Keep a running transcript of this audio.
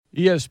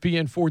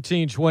ESPN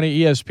 1420,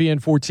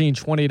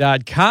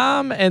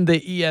 ESPN1420.com, and the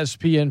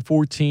ESPN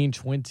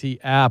 1420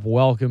 app.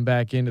 Welcome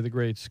back into the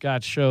Great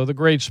Scott Show, the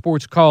Great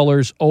Sports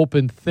Callers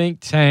Open Think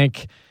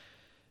Tank.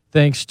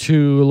 Thanks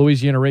to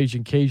Louisiana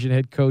Raging Cajun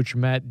head coach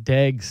Matt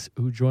Deggs,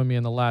 who joined me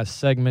in the last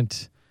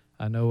segment.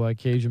 I know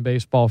Cajun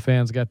baseball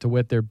fans got to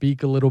wet their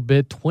beak a little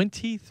bit.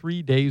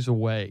 23 days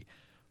away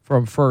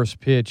from first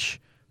pitch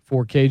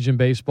for Cajun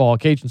baseball.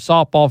 Cajun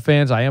softball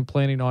fans, I am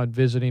planning on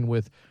visiting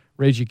with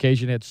Raging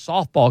Cajun head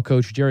softball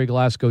coach Jerry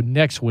Glasgow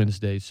next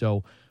Wednesday,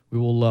 so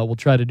we'll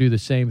try to do the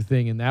same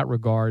thing in that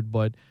regard.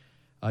 But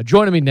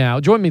join me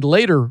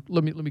later.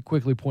 Let me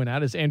quickly point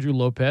out is Andrew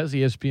Lopez,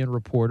 ESPN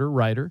reporter,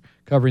 writer,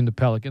 covering the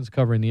Pelicans,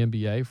 covering the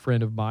NBA,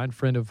 friend of mine,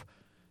 friend of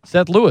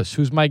Seth Lewis,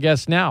 who's my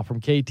guest now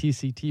from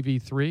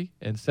KATC-TV3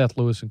 and Seth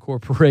Lewis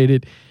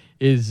Incorporated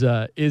is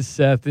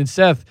Seth. And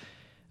Seth,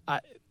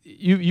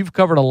 you've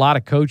covered a lot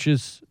of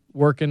coaches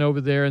working over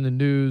there in the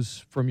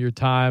news, from your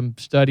time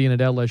studying at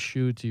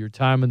LSU to your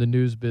time in the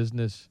news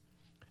business.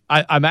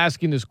 I'm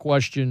asking this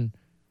question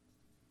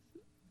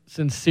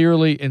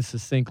sincerely and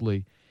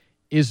succinctly.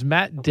 Is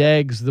Matt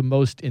Deggs the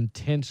most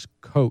intense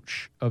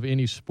coach of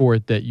any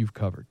sport that you've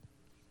covered?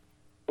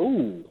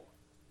 Ooh,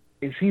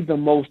 is he the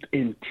most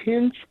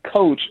intense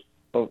coach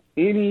of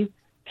any?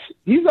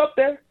 He's up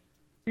there.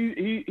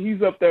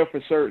 He's up there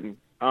for certain.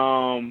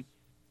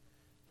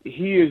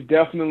 He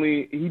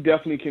definitely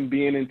can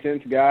be an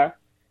intense guy.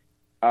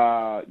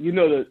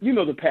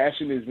 The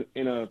passion is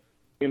in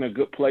a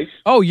good place.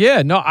 Oh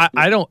yeah, no,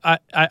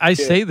 I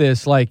say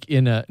this like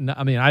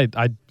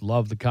I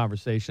love the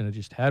conversation I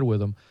just had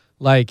with him.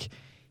 Like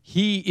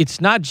it's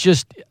not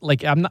just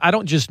like I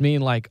don't just mean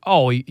like,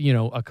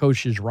 a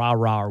coach is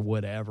rah-rah or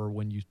whatever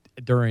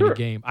during a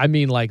game. I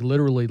mean like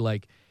literally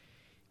like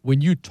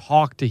when you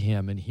talk to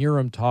him and hear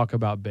him talk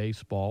about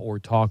baseball or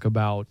talk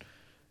about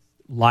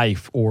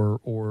life or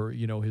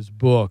his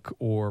book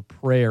or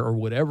prayer or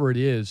whatever it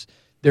is,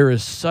 there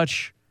is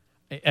such,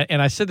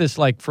 and I said this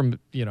like from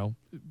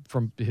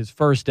his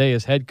first day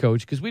as head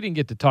coach, because we didn't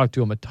get to talk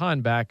to him a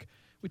ton back.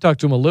 We talked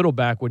to him a little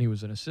back when he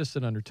was an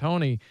assistant under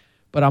Tony,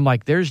 but I'm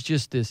like, there's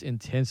just this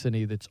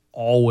intensity that's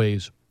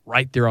always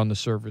right there on the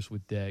surface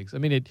with Deggs. I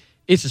mean,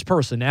 it's his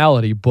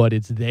personality, but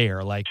it's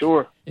there. Like,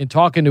 sure. In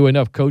talking to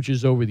enough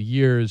coaches over the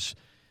years,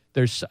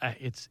 it's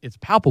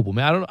palpable,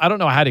 man. I don't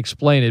know how to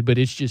explain it, but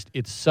it's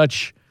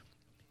such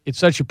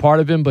a part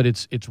of him, but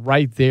it's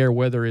right there.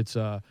 Whether it's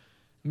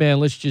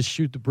let's just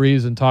shoot the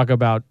breeze and talk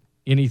about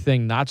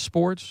anything not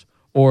sports,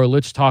 or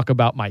let's talk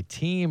about my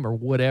team or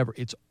whatever.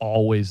 It's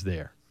always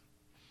there.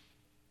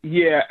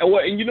 Yeah, well,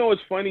 and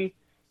it's funny.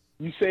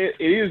 You say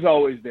it is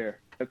always there.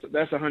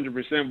 That's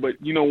 100%. But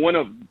one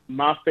of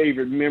my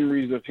favorite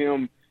memories of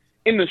him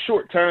in the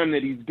short time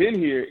that he's been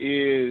here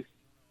is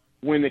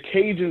when the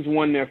Cajuns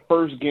won their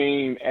first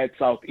game at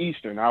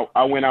Southeastern.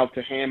 I went out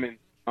to Hammond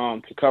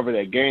to cover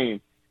that game,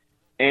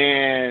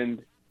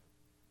 and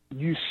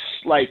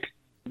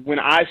when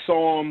I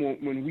saw him,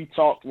 when we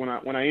talked, when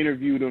I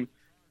interviewed him,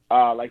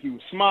 like he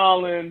was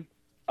smiling.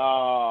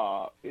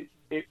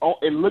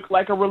 It looked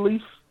like a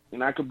relief,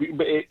 and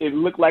but it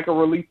looked like a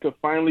relief to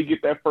finally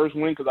get that first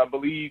win, because I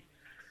believe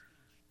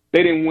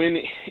they didn't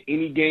win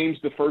any games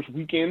the first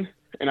weekend.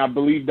 And I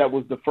believe that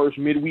was the first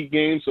midweek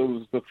game, so it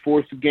was the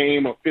fourth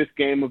game or fifth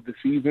game of the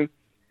season.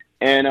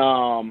 But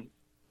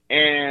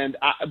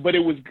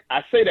it was.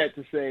 I say that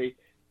to say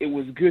it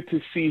was good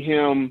to see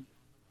him,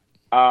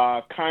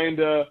 kind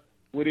of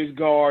with his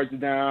guards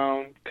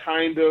down,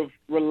 kind of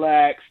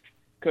relaxed,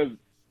 because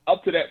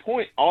up to that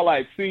point, all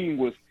I'd seen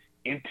was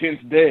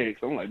intense Deggs.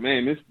 I'm like,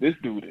 man, this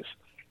dude is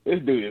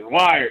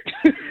wired.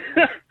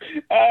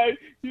 I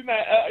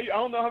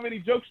don't know how many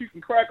jokes you can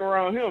crack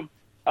around him.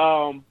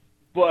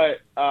 But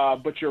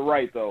you're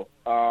right though.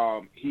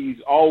 He's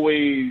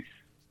always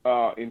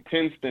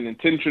intense and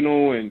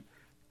intentional and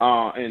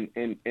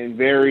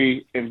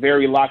very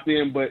locked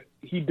in. But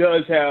he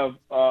does have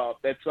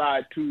that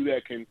side too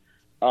that can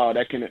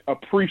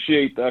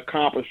appreciate the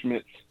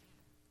accomplishments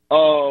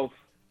of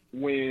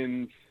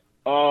wins,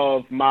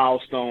 of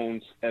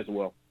milestones as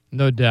well.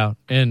 No doubt.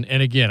 And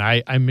again,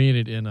 I mean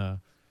it in a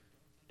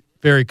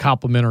very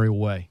complimentary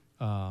way.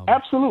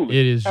 Absolutely.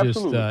 It is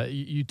just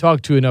you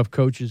talk to enough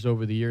coaches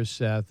over the years,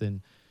 Seth, and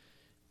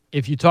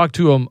if you talk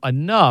to them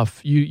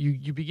enough,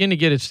 you begin to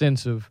get a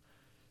sense of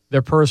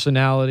their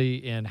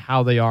personality and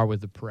how they are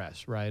with the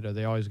press, right? Are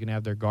they always going to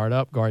have their guard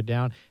up, guard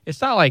down? It's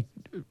not like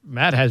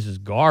Matt has his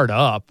guard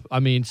up. I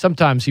mean,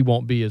 sometimes he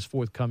won't be as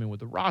forthcoming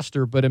with the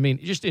roster, but I mean,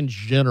 just in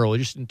general,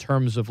 just in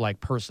terms of like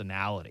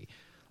personality,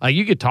 like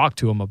you could talk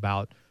to him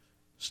about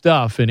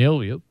stuff and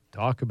he'll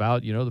talk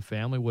about, the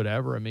family,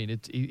 whatever. I mean,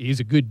 he's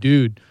a good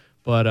dude,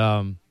 but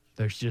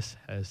there's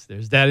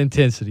that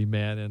intensity,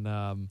 man. And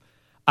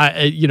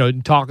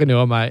talking to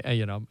him,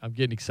 I'm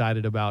getting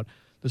excited about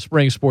the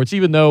spring sports,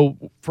 even though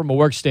from a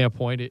work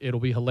standpoint, it'll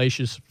be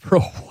hellacious for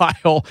a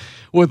while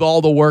with all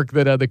the work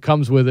that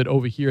comes with it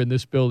over here in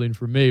this building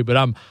for me. But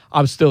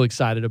I'm still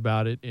excited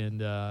about it,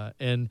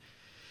 and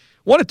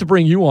Wanted to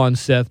bring you on,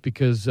 Seth,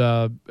 because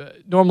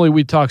normally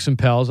we talk some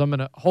Pels. I'm going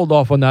to hold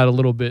off on that a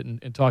little bit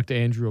and talk to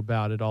Andrew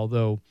about it,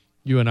 although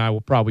you and I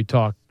will probably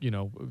talk,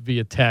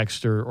 via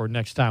text or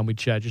next time we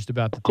chat just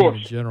about the team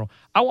in general.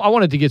 I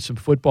wanted to get some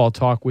football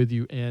talk with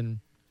you. And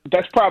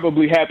that's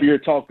probably happier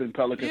talk than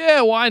Pelicans.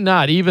 Yeah, why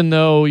not? Even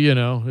though,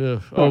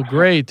 oh,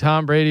 great,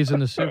 Tom Brady's in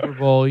the Super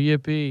Bowl,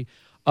 yippee.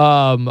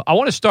 I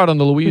want to start on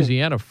the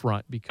Louisiana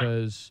front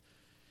because,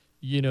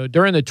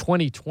 during the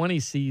 2020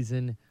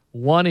 season,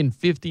 1 in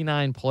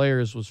 59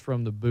 players was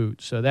from the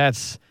boot. So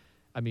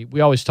we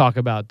always talk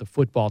about the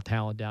football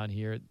talent down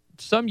here.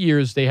 Some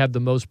years they have the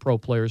most pro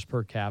players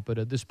per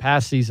capita. This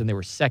past season they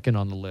were second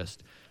on the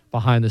list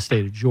behind the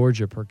state of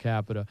Georgia per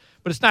capita.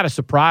 But it's not a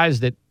surprise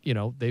that,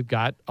 they've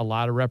got a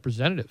lot of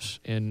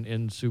representatives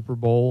in Super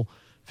Bowl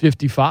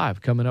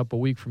 55 coming up a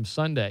week from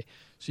Sunday.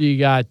 So you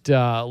got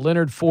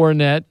Leonard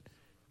Fournette,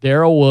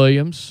 Darrell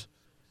Williams,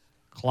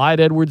 Clyde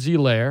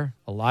Edwards-Helaire,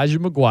 Elijah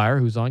McGuire,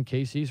 who's on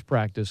KC's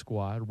practice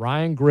squad,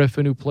 Ryan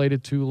Griffin, who played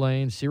at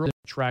Tulane, Cyril,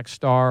 track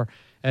star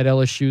at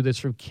LSU that's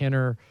from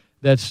Kenner,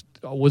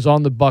 was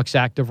on the Bucks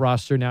active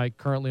roster, now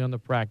currently on the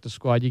practice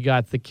squad. You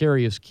got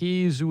Thacarius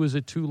Keys, who was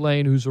at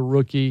Tulane, who's a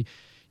rookie.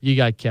 You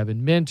got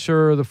Kevin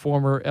Minter, the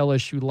former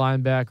LSU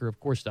linebacker. Of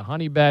course, the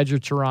Honey Badger,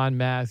 Tyrann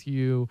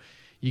Mathieu.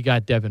 You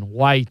got Devin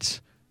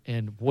White.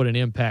 And what an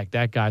impact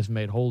that guy's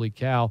made. Holy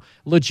cow.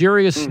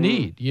 L'Jarius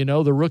Sneed,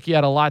 the rookie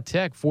out of La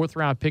Tech,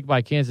 4th-round pick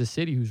by Kansas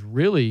City, who's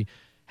really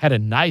had a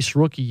nice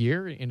rookie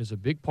year and is a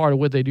big part of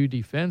what they do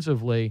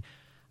defensively.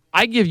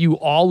 I give you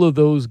all of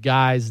those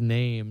guys'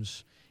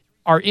 names.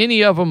 Are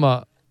any of them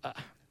a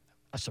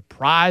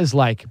surprise?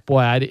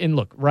 And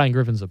look, Ryan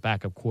Griffin's a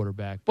backup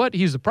quarterback, but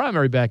he's the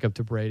primary backup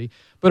to Brady.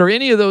 But are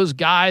any of those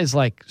guys,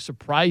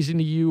 surprising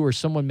to you or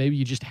someone maybe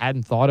you just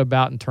hadn't thought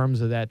about in terms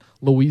of that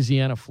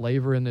Louisiana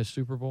flavor in this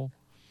Super Bowl?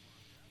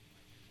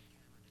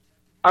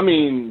 I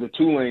mean, the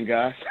Tulane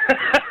guys.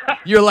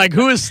 You're like,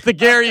 who's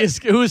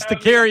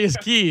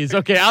Thacarius Keys?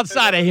 Okay,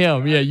 outside of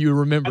him, yeah, you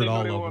remembered all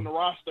of them. On the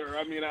roster.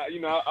 I mean,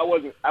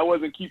 I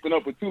wasn't keeping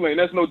up with Tulane.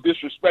 That's no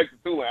disrespect to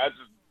Tulane. I just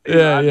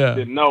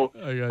didn't know.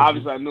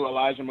 Obviously, I knew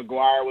Elijah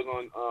McGuire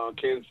was on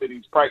Kansas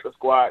City's practice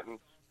squad, and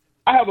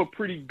I have a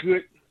pretty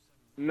good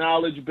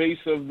knowledge base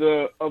of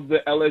the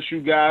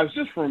LSU guys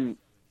just from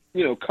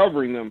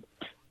covering them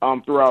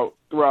throughout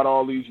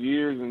all these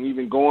years, and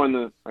even going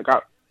to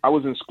I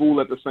was in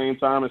school at the same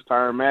time as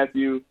Tyrann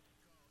Mathieu.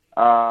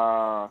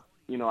 I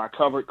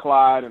covered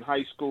Clyde in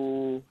high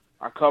school.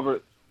 I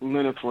covered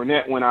Leonard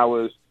Fournette when I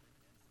was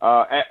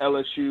at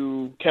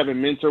LSU.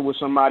 Kevin Minter was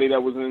somebody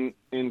that was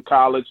in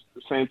college at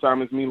the same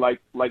time as me,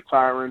 like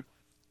Tyrann.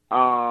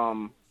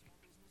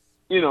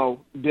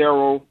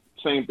 Darrell,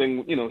 same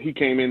thing. He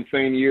came in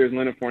same year as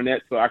Leonard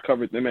Fournette, so I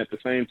covered them at the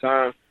same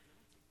time.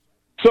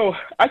 So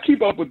I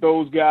keep up with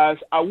those guys.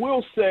 I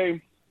will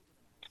say,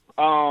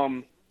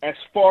 as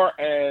far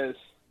as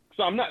 –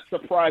 so I'm not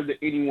surprised that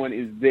anyone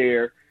is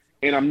there,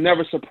 and I'm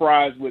never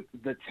surprised with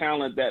the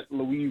talent that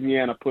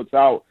Louisiana puts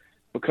out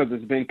because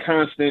it's been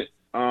constant.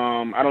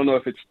 I don't know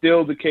if it's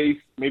still the case.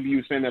 Maybe you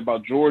were saying that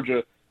about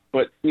Georgia,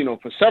 but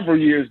for several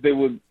years they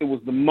had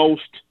the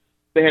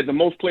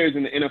most players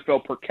in the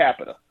NFL per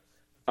capita.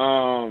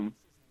 And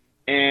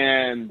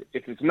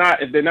if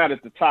they're not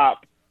at the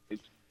top, it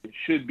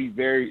should be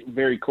very,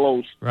 very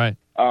close, right,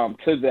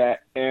 to that.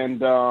 And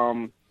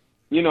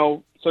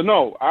so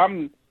no,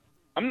 I'm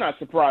not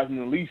surprised in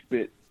the least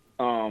bit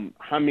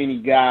how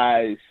many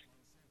guys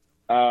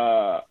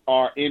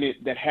are in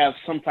it that have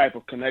some type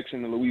of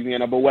connection to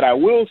Louisiana. But what I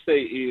will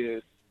say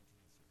is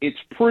it's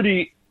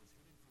pretty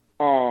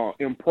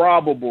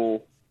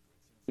improbable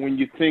when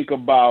you think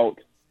about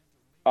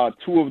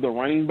two of the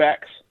running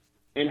backs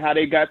and how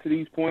they got to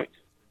these points.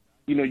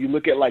 You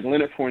look at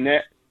Leonard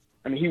Fournette.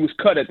 I mean, he was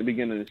cut at the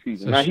beginning of the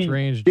season. Now, he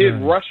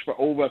did rush for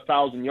over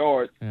 1,000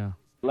 yards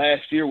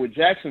last year with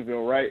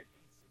Jacksonville, right?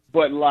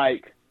 But,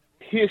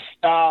 his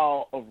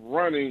style of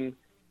running,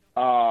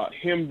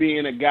 him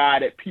being a guy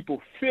that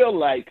people feel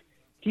like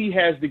he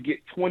has to get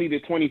 20 to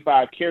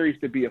 25 carries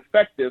to be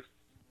effective,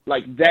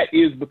 that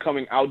is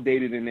becoming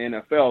outdated in the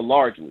NFL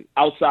largely,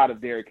 outside of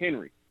Derrick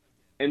Henry.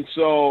 And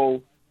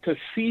so to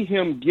see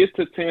him get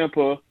to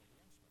Tampa,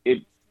 it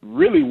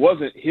really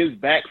wasn't his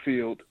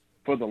backfield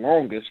for the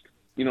longest.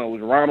 It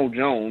was Ronald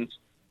Jones.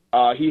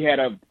 He had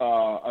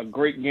a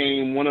great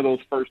game, one of those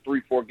first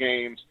 3-4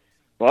 games.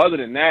 But other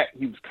than that,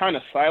 he was kind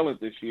of silent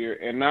this year.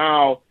 And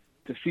now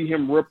to see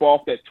him rip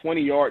off that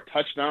 20-yard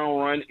touchdown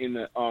run in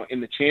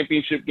the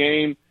championship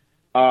game,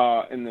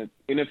 in the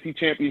NFC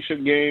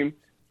championship game,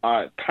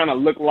 kind of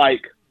looked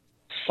like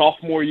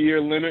sophomore year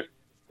Leonard,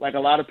 like a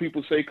lot of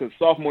people say, because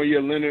sophomore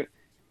year Leonard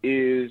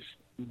is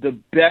the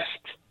best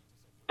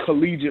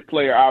collegiate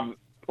player I've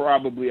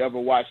probably ever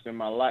watched in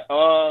my life.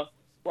 Well,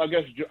 I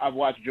guess I've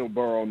watched Joe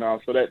Burrow now,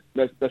 so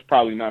that's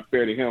probably not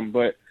fair to him.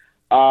 But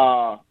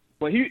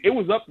it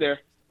was up there,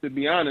 to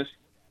be honest.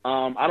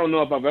 I don't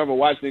know if I've ever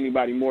watched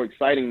anybody more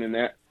exciting than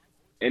that,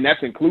 and that's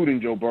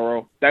including Joe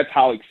Burrow. That's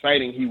how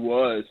exciting he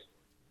was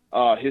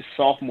his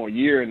sophomore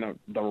year and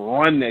the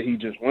run that he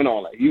just went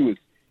on.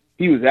 He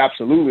he was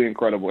absolutely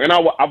incredible. And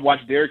I've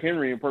watched Derrick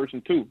Henry in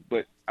person too.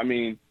 But I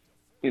mean,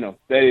 that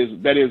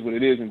is what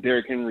it is, and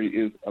Derrick Henry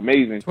is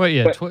amazing. Well,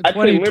 yeah,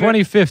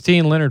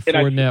 2015 Leonard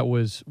Fournette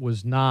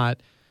was not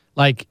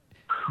like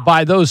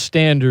by those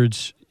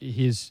standards.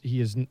 He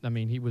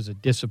was a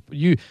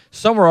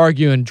some were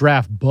arguing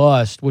draft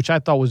bust, which I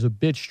thought was a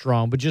bit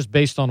strong, but just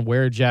based on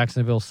where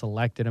Jacksonville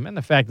selected him and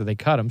the fact that they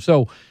cut him.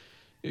 So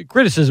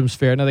criticism's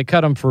fair. Now they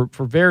cut him for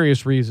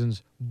various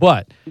reasons,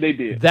 but they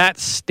did. That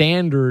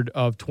standard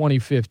of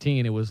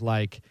 2015, it was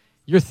like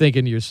you're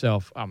thinking to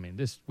yourself, I mean,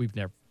 this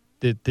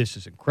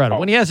is incredible.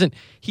 When he hasn't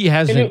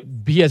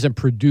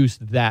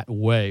produced that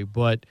way,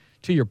 but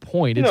to your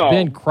point, it's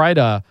been quite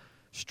a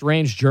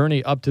strange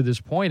journey up to this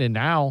point, and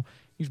now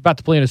he's about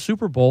to play in a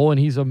Super Bowl, and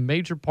he's a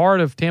major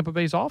part of Tampa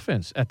Bay's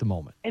offense at the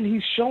moment. And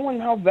he's showing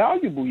how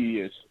valuable he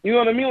is. You know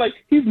what I mean? Like,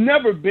 he's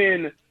never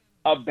been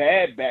a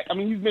bad back. I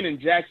mean, he's been in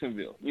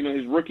Jacksonville.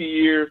 His rookie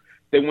year,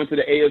 they went to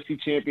the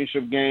AFC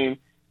Championship game.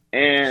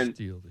 And,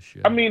 steal the show.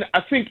 I mean,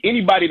 I think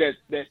anybody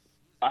that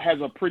has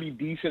a pretty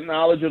decent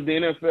knowledge of the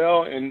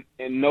NFL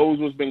and knows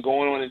what's been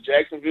going on in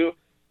Jacksonville,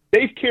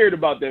 they've cared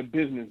about their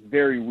business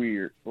very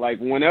weird. Like,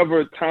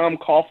 whenever Tom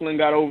Coughlin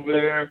got over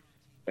there,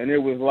 and it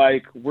was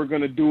like, we're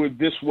going to do it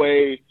this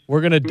way.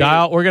 We're going to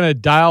dial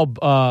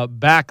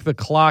back the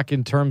clock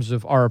in terms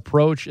of our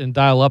approach and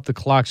dial up the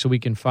clock so we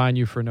can find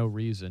you for no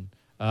reason.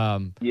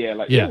 It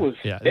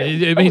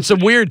was some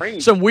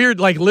weird,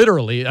 like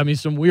literally,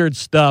 some weird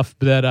stuff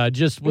that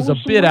just was a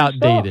bit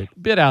outdated.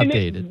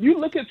 You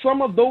look at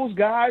some of those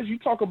guys, you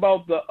talk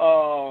about the,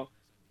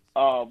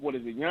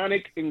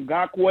 Yannick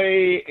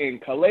Ngakoue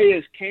and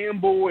Calais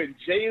Campbell and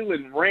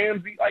Jalen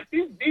Ramsey. Like,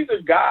 these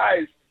are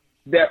guys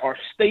that are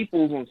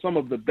staples on some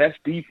of the best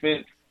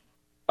defenses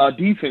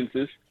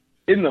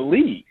in the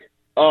league.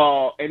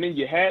 And then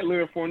you had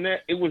Leonard Fournette.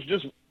 It was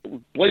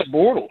Blake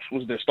Bortles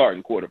was their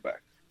starting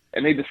quarterback.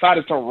 And they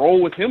decided to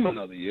roll with him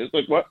another year. It's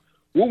like, what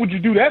would you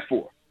do that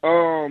for?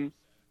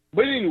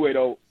 But anyway,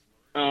 though,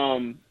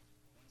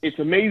 it's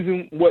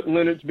amazing what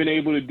Leonard's been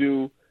able to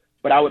do.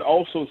 But I would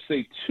also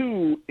say,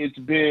 too, it's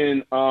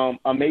been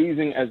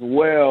amazing as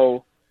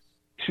well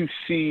to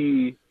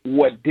see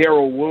what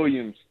Darrell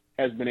Williams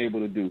has been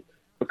able to do.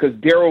 Because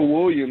Darrell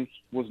Williams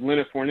was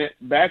Leonard Fournette's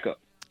backup.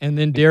 And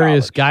then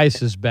Darius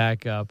Geis is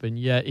back up. And,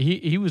 yeah,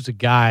 he was a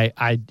guy.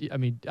 I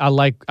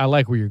like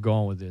where you're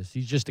going with this.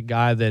 He's just a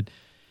guy that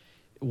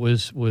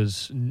was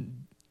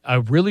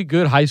a really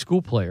good high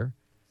school player,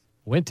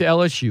 went to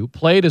LSU,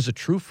 played as a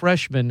true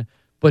freshman,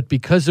 but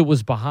because it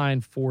was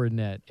behind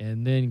Fournette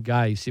and then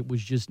Geis, it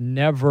was just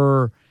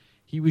never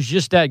 – he was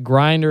just that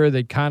grinder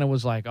that kind of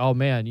was like, oh,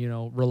 man,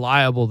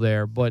 reliable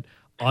there, but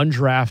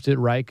undrafted,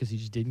 right, because he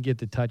just didn't get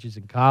the touches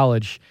in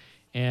college.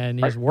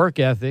 And his work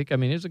ethic,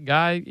 he's a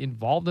guy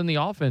involved in the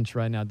offense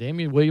right now.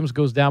 Damian Williams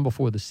goes down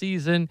before the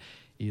season.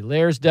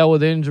 Hilaire's dealt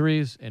with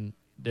injuries, and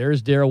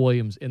there's Darrell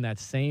Williams in that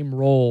same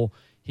role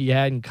he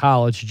had in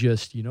college.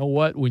 Just, you know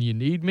what, when you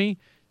need me,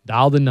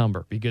 dial the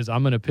number because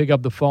I'm going to pick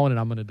up the phone and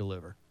I'm going to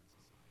deliver.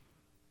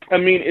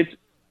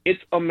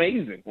 It's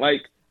amazing.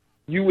 Like,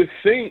 you would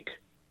think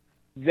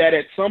that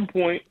at some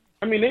point,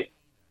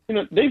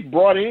 they've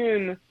brought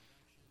in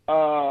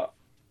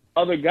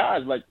other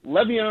guys like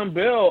Le'Veon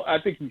Bell. I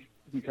think he's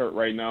hurt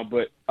right now,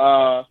 but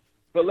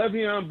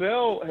Le'Veon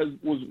Bell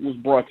was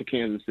brought to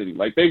Kansas City.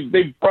 Like,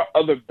 they brought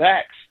other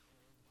backs,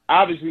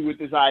 obviously with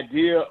this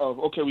idea of,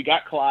 okay, we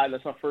got Clyde,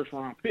 that's our first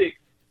round pick,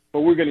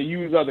 but we're going to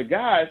use other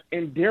guys.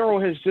 And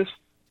Darrell has just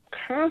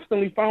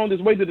constantly found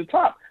his way to the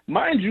top.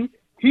 Mind you,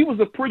 he was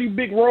a pretty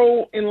big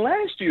role in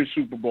last year's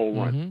Super Bowl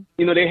run.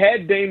 Mm-hmm. They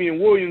had Damian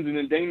Williams, and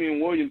then Damian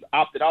Williams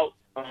opted out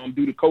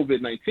due to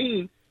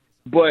COVID-19.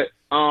 But,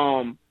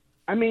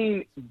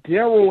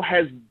 Darrell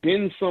has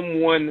been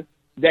someone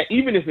that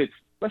even if it's,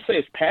 let's say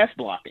it's pass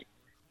blocking,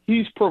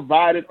 he's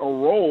provided a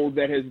role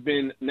that has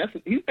been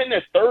necessary. He's been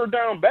that third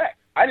down back.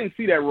 I didn't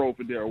see that role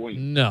for Darrell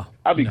Williams. No.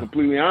 I'll be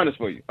completely honest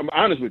with you. I'm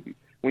honest with you.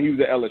 When he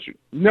was at LSU,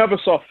 never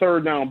saw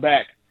third down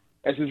back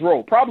as his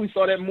role. Probably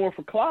saw that more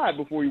for Clyde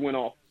before he went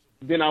off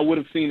than I would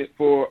have seen it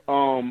for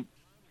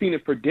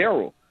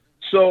Darrell.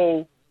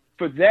 So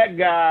for that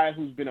guy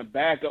who's been a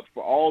backup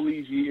for all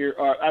these years,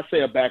 or I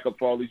say a backup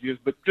for all these years,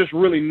 but just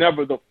really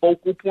never the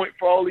focal point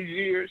for all these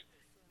years,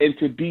 and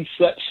to be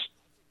such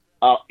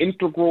an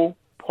integral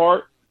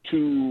part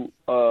to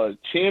a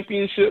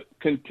championship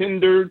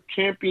contender,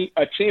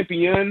 a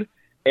champion,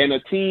 and a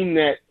team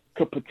that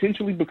could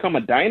potentially become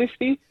a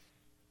dynasty,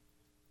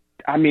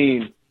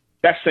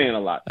 that's saying a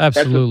lot.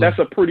 Absolutely. That's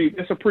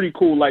a pretty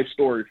cool life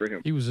story for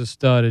him. He was a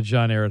stud at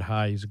John Ehret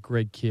High. He's a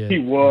great kid. He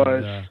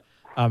was. And,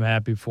 I'm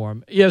happy for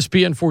him.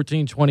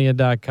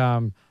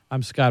 ESPN1420.com.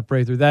 I'm Scott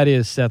Prather. That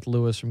is Seth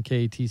Lewis from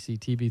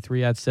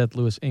KATC-TV3 at Seth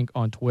Lewis Inc.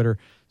 on Twitter.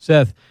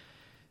 Seth,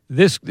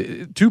 this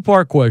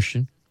two-part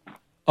question.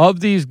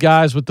 Of these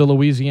guys with the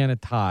Louisiana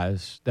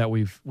ties that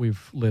we've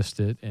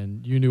listed,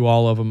 and you knew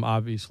all of them,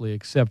 obviously,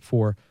 except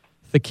for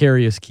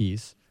Thacarius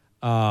Keys.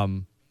 But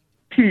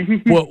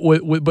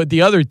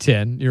the other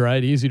 10, you're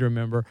right, easy to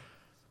remember.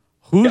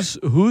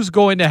 Who's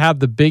going to have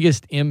the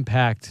biggest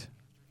impact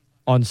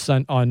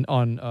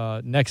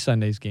on next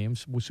Sunday's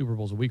games. Super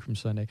Bowl's a week from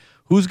Sunday.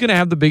 Who's going to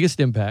have the biggest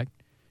impact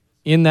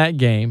in that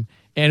game,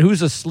 and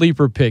who's a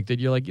sleeper pick that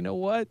you're like, you know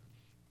what?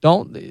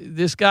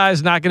 This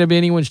guy's not going to be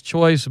anyone's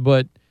choice,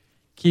 but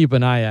keep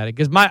an eye at it.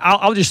 Because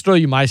I'll just throw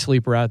you my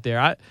sleeper out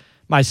there.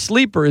 My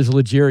sleeper is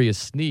L'Jarius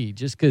Sneed,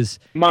 just because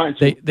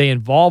they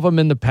involve him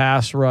in the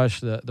pass rush.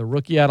 The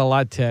rookie out of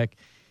La Tech,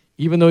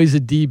 even though he's a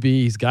DB,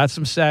 he's got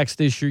some sacks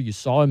this year. You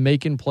saw him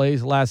making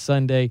plays last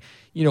Sunday.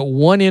 You know,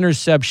 one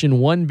interception,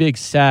 one big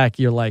sack.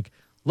 You're like,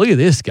 look at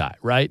this guy,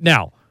 right?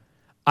 Now,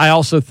 I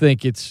also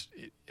think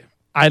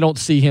I don't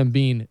see him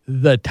being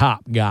the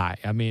top guy.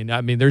 I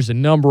mean, there's a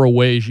number of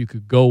ways you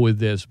could go with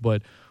this,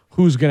 but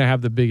who's going to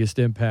have the biggest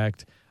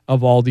impact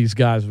of all these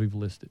guys we've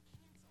listed?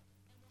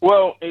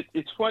 Well,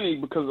 it's funny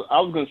because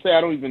I was going to say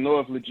I don't even know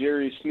if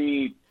L'Jarius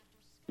Sneed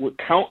would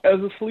count as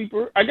a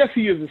sleeper. I guess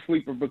he is a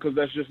sleeper because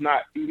he's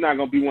not going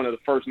to be one of the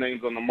first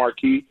names on the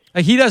marquee.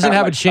 He doesn't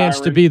have a chance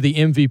to be the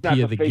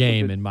MVP of the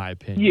game, in my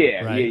opinion.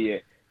 Yeah, right? yeah.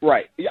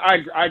 Right.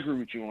 I agree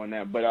with you on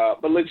that. But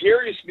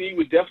L'Jarius Sneed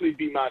would definitely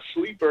be my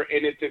sleeper,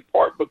 and it's in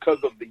part because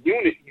of the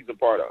unit he's a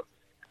part of.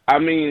 I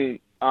mean,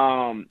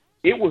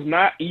 it was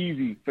not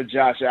easy for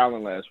Josh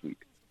Allen last week.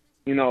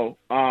 You know,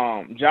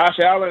 Josh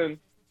Allen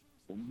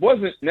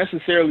wasn't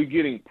necessarily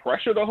getting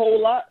pressured a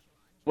whole lot,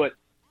 but,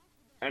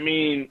 I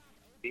mean,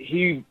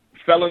 he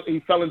fell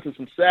into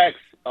some sacks.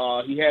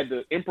 He had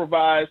to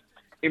improvise,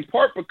 in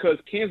part because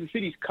Kansas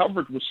City's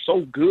coverage was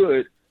so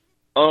good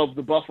of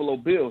the Buffalo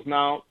Bills.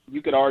 Now,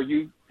 you could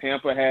argue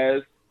Tampa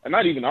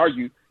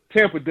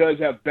does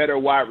have better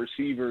wide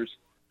receivers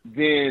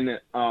than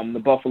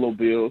the Buffalo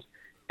Bills.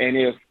 And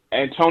if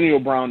Antonio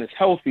Brown is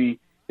healthy,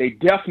 they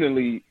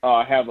definitely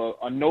have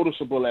a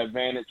noticeable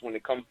advantage when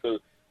it comes to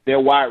their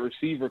wide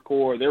receiver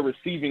core, their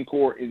receiving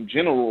core in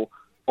general,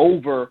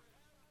 over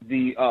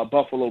the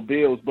Buffalo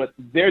Bills. But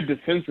their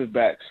defensive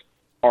backs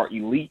are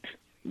elite.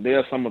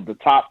 They're some of the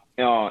top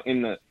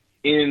in the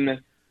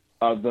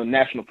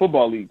National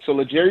Football League. So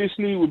L'Jarius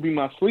Sneed would be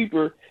my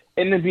sleeper.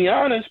 And to be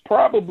honest,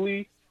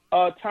 probably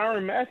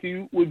Tyrann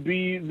Mathieu would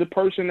be the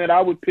person that I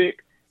would pick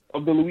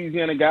of the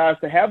Louisiana guys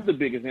to have the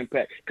biggest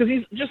impact. Because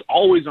he's just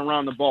always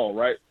around the ball,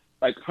 right?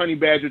 Like Honey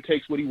Badger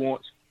takes what he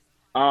wants.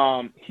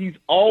 He's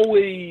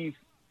always,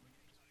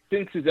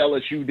 since his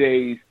LSU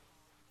days,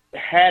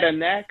 had a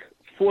knack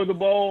for the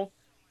ball.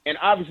 And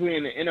obviously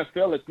in the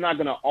NFL, it's not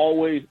going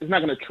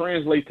to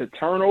translate to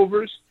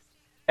turnovers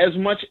as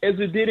much as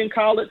it did in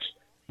college,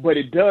 but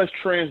it does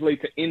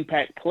translate to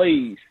impact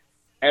plays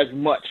as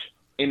much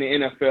in the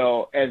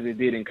NFL as it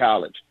did in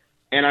college.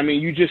 And, I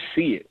mean, you just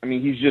see it. I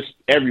mean, he's just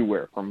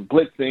everywhere, from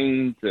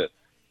blitzing to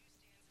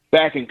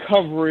back in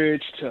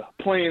coverage to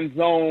playing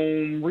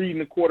zone, reading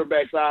the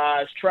quarterback's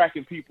eyes,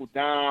 tracking people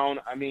down.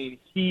 I mean,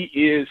 he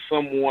is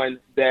someone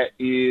that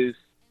is,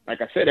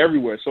 like I said,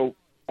 everywhere. So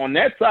on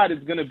that side,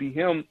 it's going to be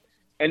him.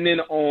 And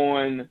then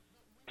on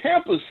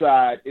Tampa's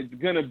side, it's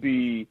going to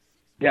be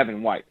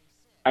Devin White.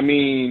 I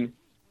mean,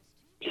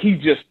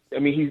 he's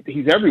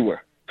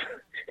everywhere.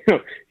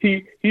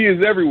 he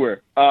is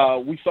everywhere.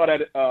 We saw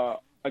that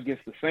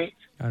against the Saints.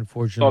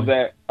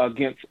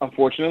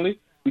 Unfortunately.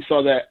 We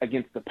saw that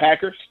against the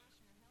Packers.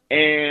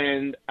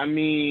 And, I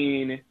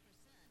mean,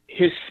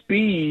 his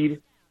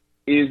speed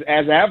is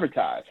as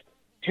advertised.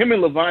 Him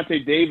and Levante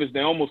Davis,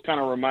 they almost kind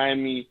of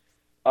remind me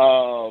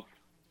of,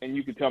 and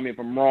you can tell me if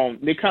I'm wrong,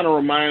 they kind of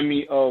remind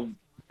me of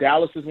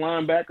Dallas's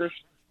linebackers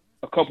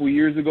a couple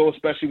years ago,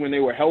 especially when they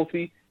were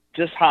healthy,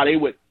 just how they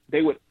would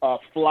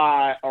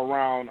fly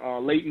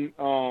around Leighton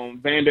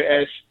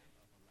Vander Esch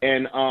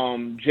and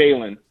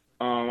Jalen.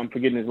 I'm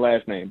forgetting his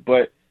last name.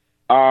 But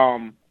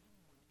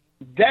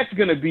that's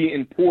going to be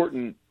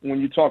important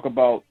when you talk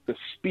about the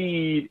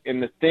speed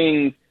and the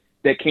things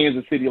that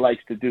Kansas City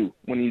likes to do.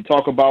 When you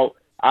talk about,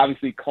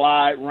 obviously,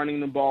 Clyde running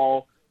the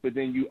ball, but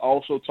then you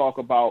also talk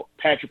about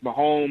Patrick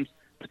Mahomes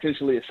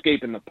potentially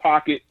escaping the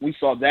pocket. We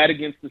saw that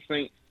against the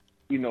Saints,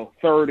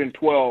 3rd and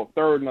 12,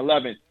 3rd and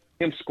 11,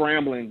 him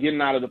scrambling,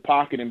 getting out of the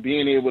pocket and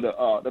being able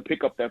to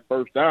pick up that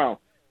first down.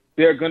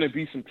 There are going to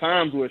be some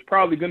times where it's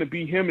probably going to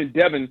be him and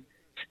Devin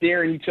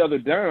staring each other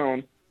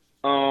down,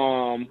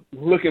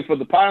 looking for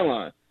the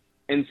pylon.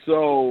 And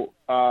so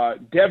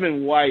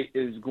Devin White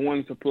is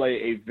going to play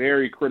a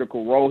very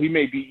critical role. He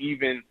may be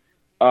even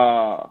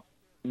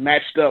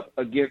matched up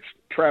against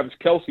Travis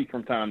Kelce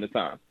from time to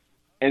time.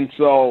 And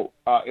so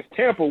if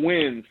Tampa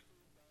wins,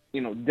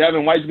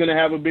 Devin White's going to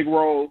have a big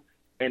role.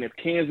 And if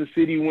Kansas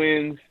City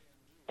wins,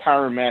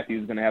 Tyrann Mathieu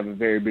is going to have a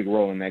very big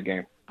role in that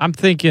game. I'm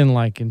thinking,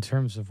 like, in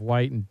terms of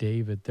White and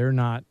David, they're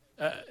not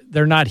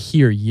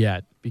here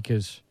yet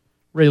because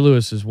Ray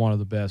Lewis is one of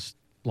the best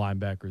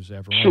linebackers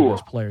ever, one of the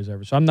best players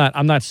ever. So I'm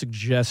not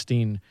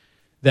suggesting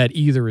that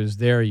either is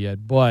there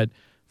yet. But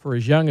for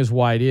as young as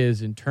White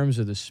is, in terms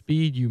of the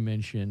speed you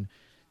mentioned,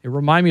 it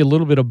reminded me a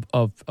little bit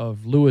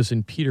of Lewis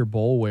and Peter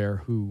Boulware,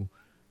 who,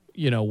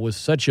 was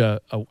such a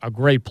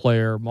great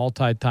player,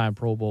 multi-time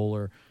Pro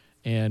Bowler,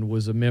 and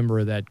was a member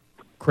of that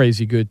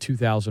crazy good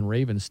 2000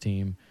 Ravens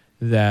team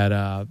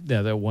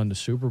that won the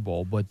Super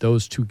Bowl. But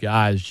those two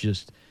guys,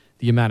 just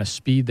the amount of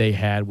speed they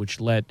had, which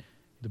let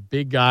the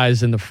big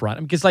guys in the front.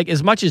 Because, like,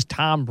 as much as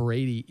Tom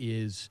Brady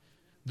is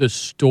the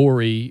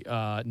story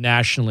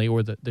nationally,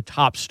 or the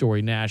top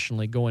story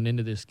nationally going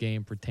into this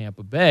game for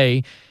Tampa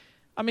Bay,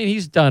 I mean,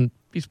 he's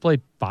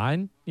played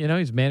fine. You know,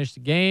 he's managed the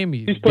game.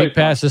 He's big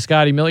pass to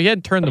Scotty Miller. He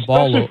hadn't turned the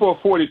ball over. Especially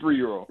for a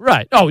 43-year-old.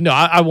 Right. Oh, no,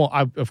 I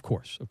won't. Of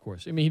course.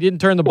 I mean, he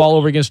didn't turn the ball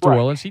over against New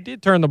Orleans. He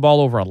did turn the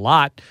ball over a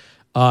lot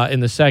in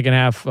the second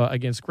half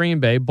against Green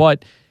Bay.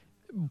 But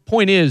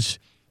point is,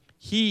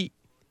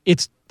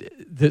 it's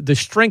the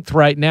strength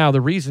right now.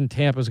 The reason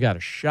Tampa's got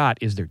a shot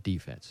is their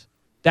defense.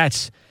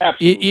 That's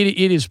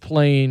it is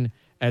playing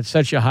at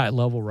such a high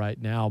level right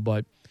now,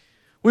 but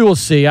we will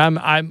see.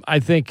 I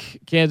think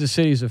Kansas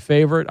City is a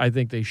favorite. I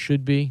think they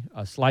should be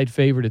a slight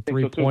favorite at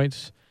 3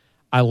 points.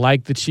 I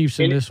like the Chiefs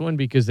in this one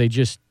because they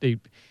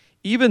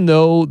even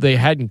though they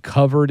hadn't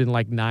covered in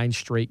like 9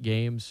 straight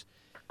games,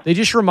 they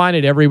just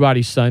reminded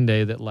everybody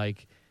Sunday that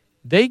like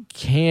they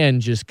can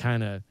just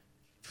kind of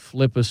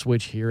flip a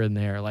switch here and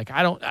there. Like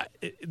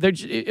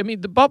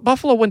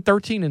Buffalo went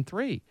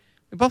 13-3.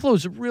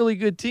 Buffalo's a really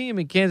good team,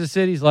 and Kansas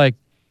City's like,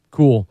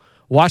 cool,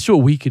 watch what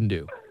we can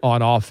do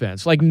on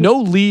offense. Like,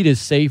 no lead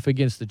is safe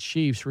against the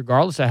Chiefs,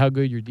 regardless of how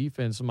good your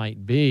defense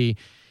might be.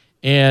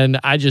 And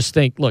I just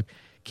think, look,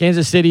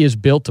 Kansas City is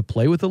built to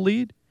play with a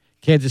lead.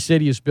 Kansas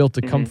City is built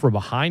to come from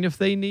behind if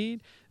they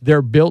need.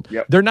 They're built.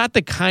 Yep. They're not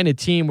the kind of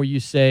team where you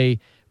say,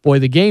 boy,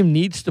 the game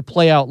needs to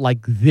play out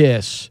like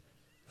this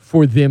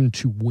for them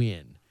to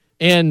win.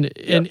 And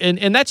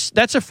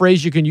that's a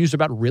phrase you can use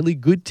about really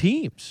good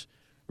teams,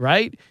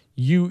 right?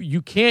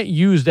 You can't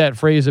use that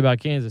phrase about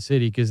Kansas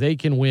City because they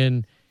can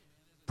win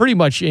pretty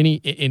much in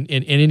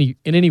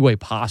any way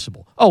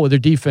possible. Oh, well, their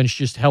defense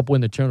just helped win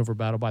the turnover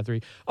battle by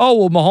 3. Oh,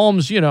 well,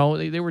 Mahomes, you know,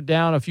 they were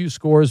down a few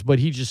scores, but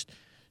he just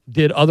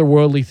did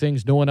otherworldly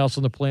things no one else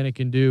on the planet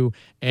can do,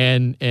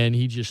 and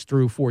he just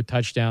threw 4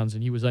 touchdowns,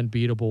 and he was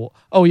unbeatable.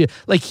 Oh, yeah.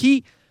 Like,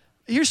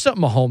 here's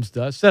something Mahomes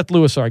does. Seth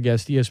Lewis, our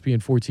guest,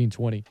 ESPN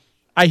 1420.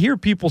 I hear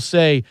people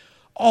say,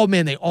 oh,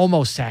 man, they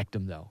almost sacked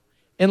him, though.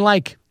 And,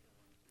 like,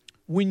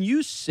 when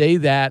you say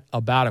that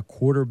about a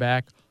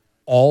quarterback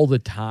all the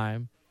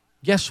time,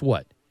 guess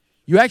what?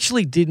 You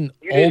actually didn't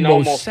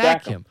almost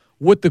sack him.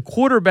 What the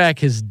quarterback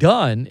has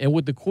done and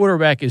what the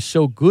quarterback is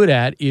so good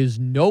at is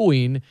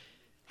knowing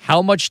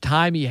how much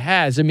time he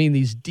has. I mean,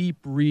 these deep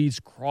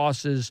reads,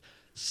 crosses,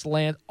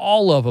 slant,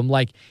 all of them.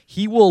 Like,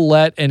 he will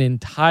let an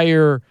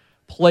entire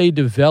play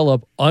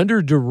develop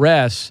under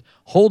duress,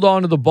 hold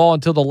on to the ball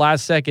until the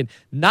last second,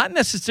 not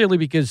necessarily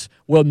because,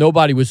 well,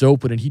 nobody was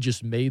open and he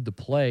just made the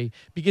play,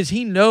 because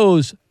he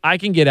knows I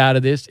can get out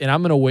of this and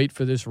I'm going to wait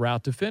for this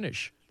route to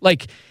finish.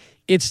 Like,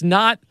 it's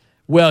not,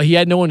 well, he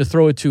had no one to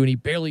throw it to and he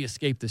barely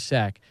escaped the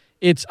sack.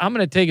 It's, I'm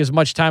going to take as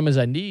much time as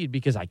I need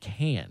because I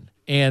can.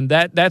 And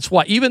that's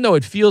why, even though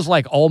it feels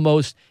like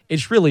almost,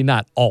 it's really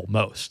not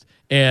almost.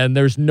 And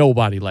there's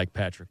nobody like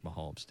Patrick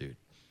Mahomes, dude.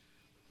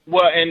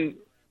 Well, and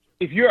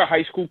if you're a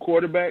high school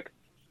quarterback,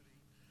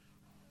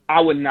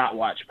 I would not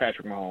watch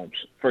Patrick Mahomes,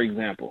 for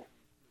example.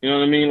 You know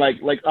what I mean? Like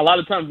a lot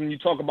of times when you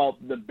talk about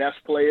the best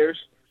players,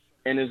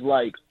 and it's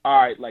like,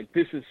 all right, like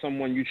this is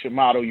someone you should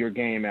model your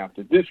game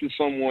after. This is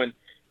someone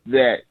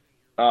that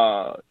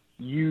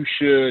you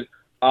should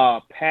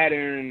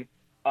pattern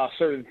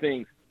certain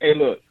things. Hey,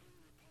 look,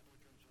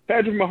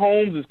 Patrick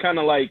Mahomes is kind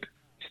of like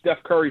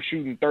Steph Curry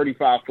shooting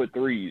 35-foot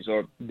threes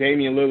or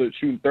Damian Lillard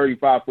shooting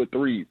 35-foot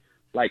threes.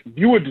 Like,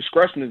 viewer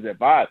discretion is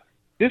advised.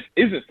 This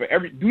isn't for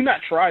do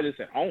not try this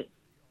at home.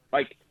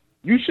 Like,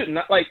 you should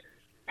not, like,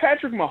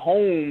 Patrick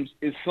Mahomes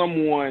is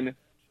someone,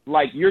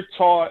 like, you're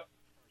taught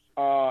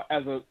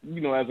as a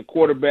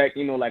quarterback,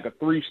 like a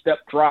 3-step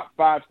drop,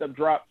 5-step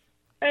drop.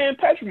 And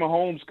Patrick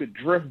Mahomes could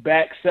drift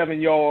back 7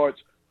 yards,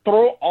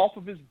 throw off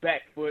of his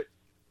back foot,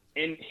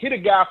 and hit a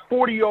guy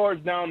 40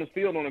 yards down the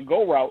field on a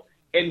go route.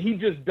 And he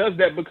just does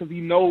that because he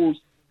knows,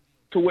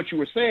 to what you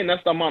were saying,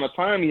 that's the amount of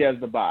time he has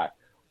to buy.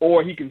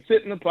 Or he can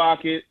sit in the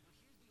pocket,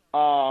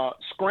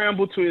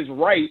 scramble to his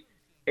right,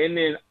 and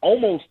then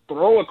almost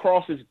throw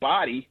across his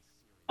body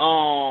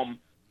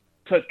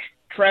to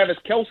Travis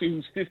Kelce,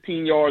 who's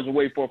 15 yards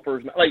away for a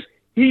first down. Like,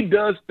 he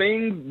does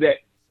things that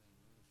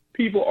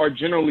people are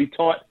generally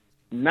taught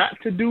not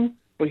to do,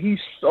 but he's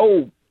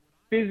so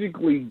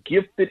physically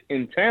gifted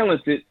and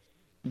talented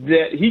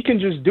that he can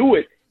just do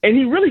it. And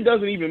he really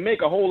doesn't even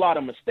make a whole lot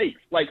of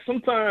mistakes. Like,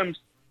 sometimes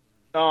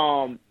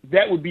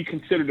that would be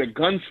considered a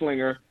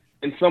gunslinger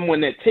and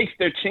someone that takes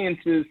their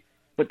chances,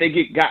 but they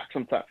get got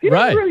sometimes. He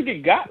doesn't really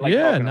get got. Like,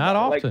 yeah, not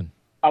often.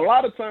 Like, a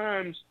lot of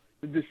times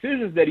the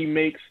decisions that he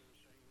makes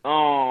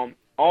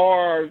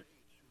are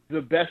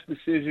the best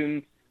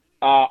decisions,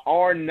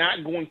 are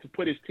not going to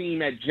put his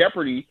team at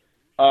jeopardy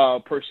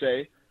per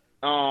se.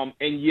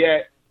 And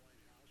yet,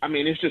 I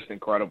mean, it's just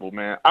incredible,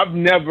 man. I've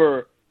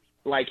never,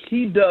 like,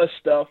 he does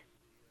stuff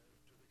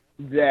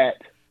that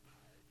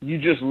you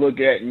just look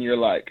at and you're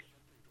like,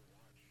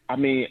 I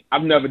mean,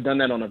 I've never done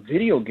that on a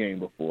video game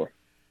before.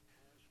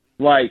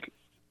 Like,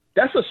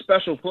 that's a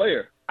special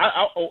player.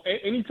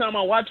 Anytime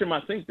I watch him,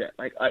 I think that.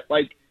 Like,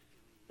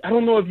 I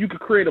don't know if you could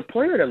create a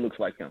player that looks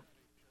like him.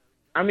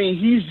 I mean,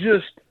 he's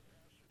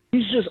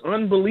just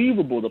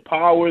unbelievable. The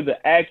power,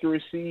 the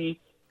accuracy,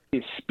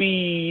 his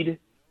speed,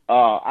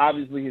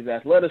 obviously his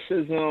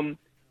athleticism,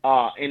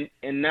 and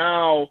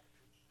now,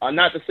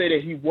 not to say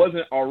that he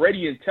wasn't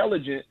already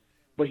intelligent,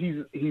 but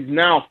he's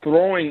now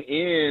throwing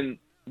in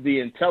the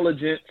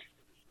intelligence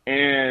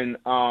and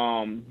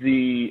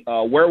the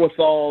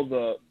wherewithal,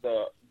 the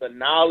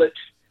knowledge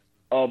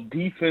of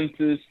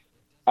defenses.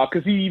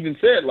 Because he even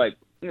said, like,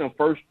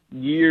 first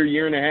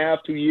year and a half,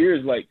 2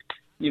 years, like,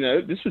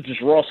 this was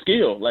just raw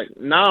skill. Like,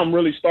 now I'm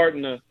really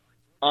starting to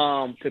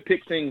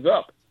pick things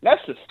up.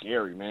 That's just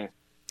scary, man.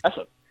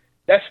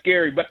 That's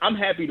scary, but I'm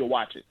happy to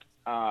watch it.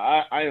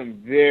 I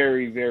am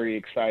very, very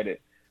excited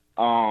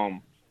to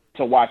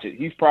watch it.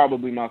 He's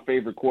probably my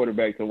favorite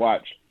quarterback to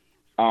watch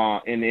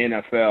in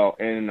the NFL.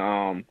 And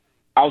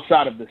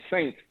outside of the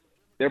Saints,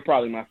 they're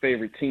probably my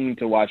favorite team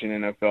to watch in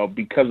the NFL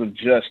because of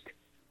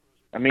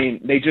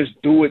they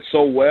just do it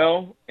so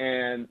well,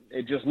 and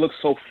it just looks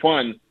so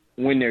fun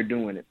when they're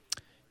doing it.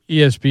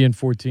 ESPN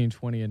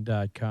 1420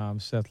 and .com.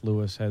 Seth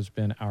Lewis has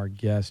been our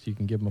guest. You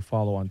can give him a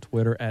follow on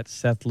Twitter at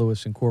Seth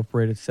Lewis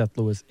Incorporated, Seth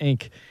Lewis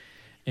Inc.,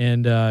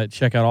 and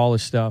check out all the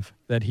stuff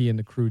that he and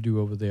the crew do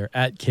over there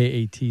at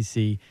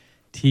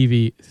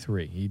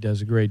KATC-TV3. He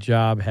does a great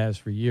job, has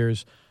for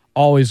years.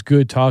 Always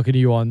good talking to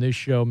you on this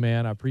show,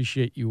 man. I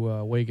appreciate you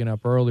waking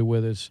up early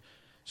with us.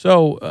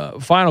 So,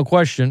 final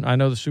question. I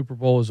know the Super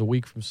Bowl is a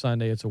week from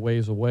Sunday. It's a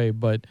ways away,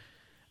 but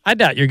I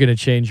doubt you're going to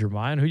change your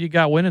mind. Who you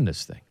got winning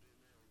this thing?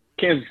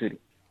 Kansas City.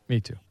 Me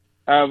too.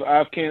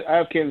 I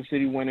have Kansas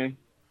City winning.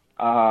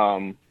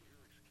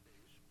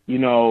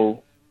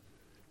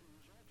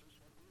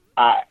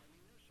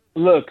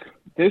 Look,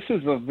 this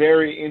is a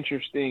very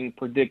interesting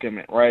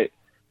predicament, right?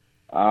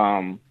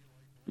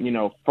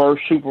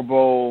 First Super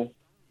Bowl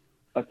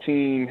a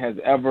team has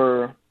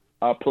ever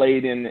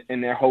played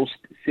in their host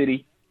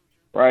city,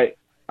 right?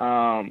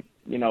 So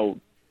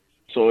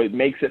it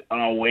makes it an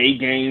away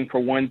game for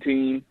one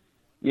team,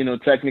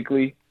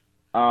 technically.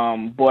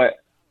 But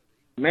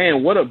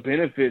man, what a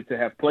benefit to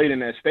have played in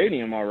that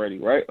stadium already,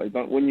 right? Like,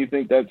 wouldn't you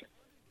think that's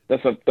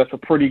a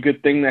pretty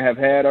good thing to have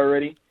had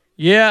already?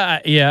 Yeah,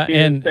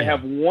 and to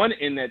have won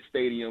in that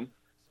stadium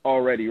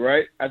already,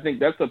 right? I think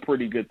that's a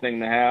pretty good thing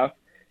to have,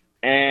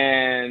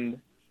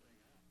 and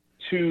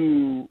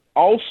to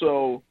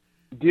also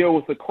deal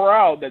with a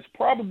crowd that's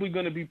probably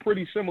going to be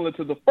pretty similar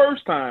to the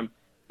first time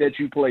that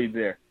you played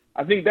there.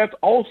 I think that's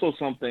also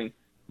something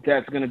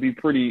that's going to be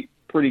pretty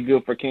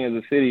good for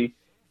Kansas City.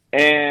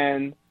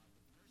 And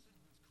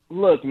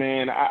look,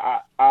 man,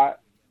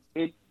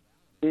 it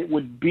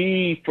would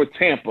be for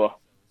Tampa,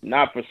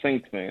 not for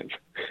Saints fans,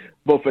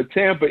 but for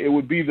Tampa, it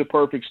would be the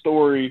perfect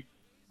story.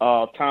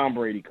 Tom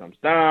Brady comes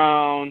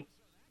down.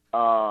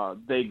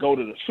 They go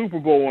to the Super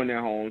Bowl in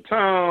their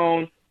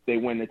hometown. They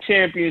win the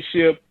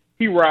championship.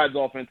 He rides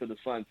off into the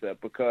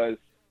sunset because,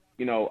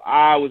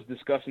 I was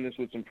discussing this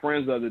with some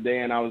friends the other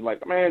day, and I was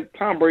like, man,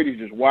 Tom Brady's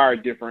just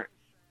wired different.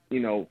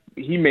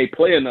 He may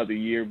play another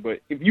year, but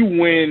if you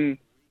win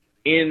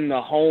in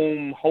the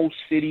host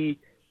city,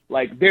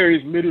 like, there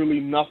is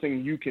literally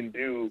nothing you can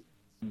do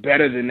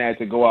better than that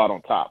to go out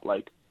on top.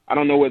 Like, I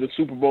don't know where the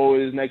Super Bowl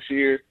is next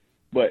year,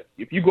 but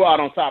if you go out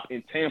on top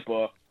in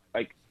Tampa,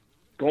 like,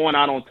 going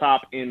out on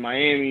top in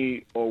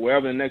Miami or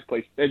wherever the next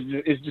place,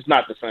 it's just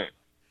not the same.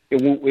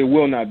 It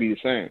will not be the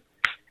same.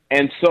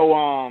 And so,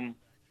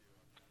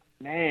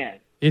 man,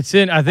 it's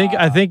in. I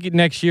think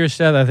next year,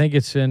 Seth. I think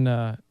it's in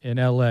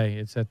L.A.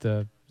 It's at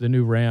the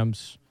new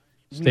Rams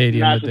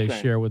stadium that they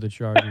share with the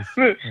Chargers.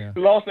 Yeah.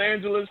 Los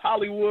Angeles,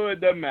 Hollywood,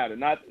 doesn't matter.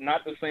 Not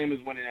the same as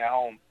winning at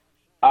home.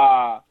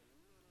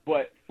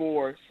 But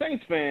for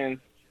Saints fans,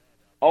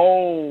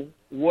 oh,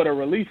 what a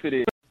relief it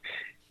is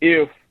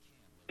if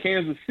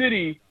Kansas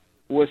City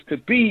was to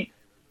beat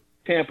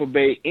Tampa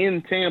Bay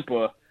in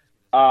Tampa,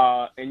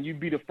 and you'd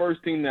be the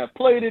first team that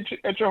played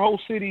at your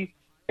host city,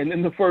 and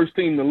then the first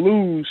team to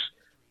lose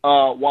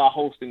while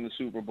hosting the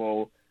Super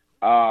Bowl.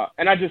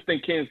 And I just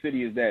think Kansas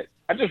City is that.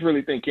 I just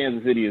really think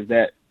Kansas City is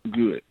that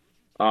good.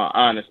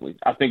 Honestly,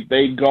 I think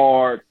they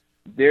guard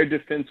their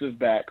defensive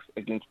backs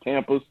against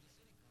Tampa's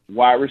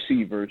wide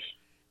receivers.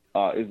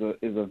 Is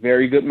a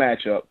very good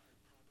matchup,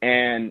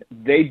 and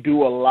they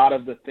do a lot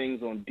of the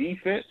things on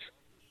defense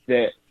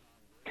that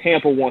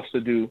Tampa wants to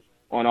do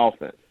on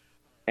offense.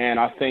 And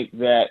I think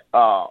that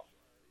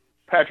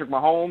Patrick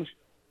Mahomes,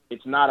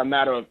 it's not a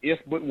matter of if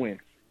but when.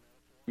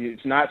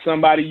 It's not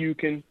somebody you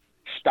can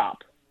stop.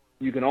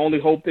 You can only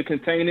hope to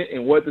contain it.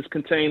 And what does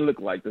contain look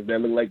like? Does that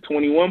look like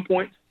 21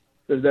 points?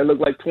 Does that look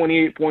like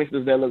 28 points?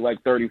 Does that look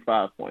like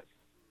 35 points?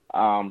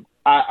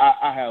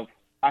 I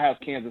have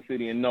Kansas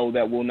City and know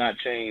that will not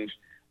change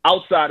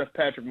outside of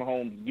Patrick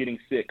Mahomes getting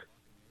sick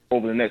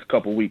over the next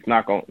couple of weeks.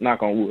 Knock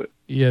on wood.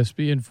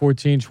 ESPN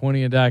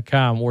 1420 and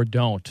 .com, or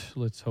don't.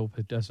 Let's hope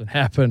it doesn't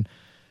happen.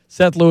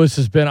 Seth Lewis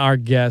has been our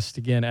guest,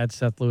 again, at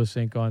Seth Lewis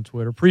Inc. on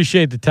Twitter.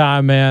 Appreciate the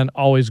time, man.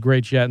 Always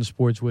great chatting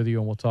sports with you,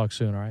 and we'll talk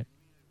soon, all right?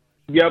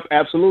 Yep,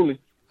 absolutely.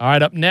 All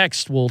right, up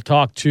next, we'll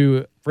talk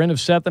to a friend of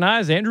Seth and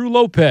I's, Andrew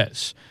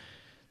Lopez.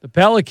 The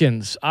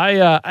Pelicans.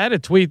 I had a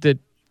tweet that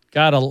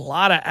got a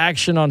lot of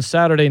action on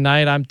Saturday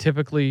night. I'm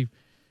typically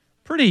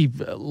pretty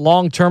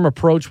long-term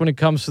approach when it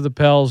comes to the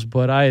Pels,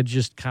 but I had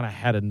just kind of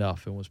had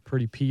enough and was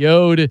pretty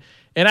PO'd,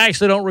 and I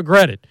actually don't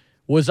regret it.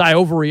 Was I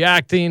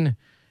overreacting?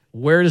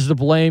 Where does the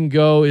blame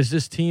go? Is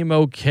this team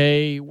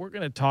okay? We're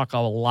going to talk a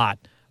lot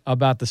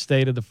about the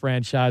state of the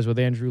franchise with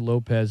Andrew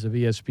Lopez of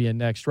ESPN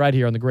next, right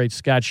here on The Great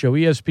Scott Show,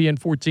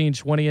 ESPN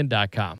 1420 and .com.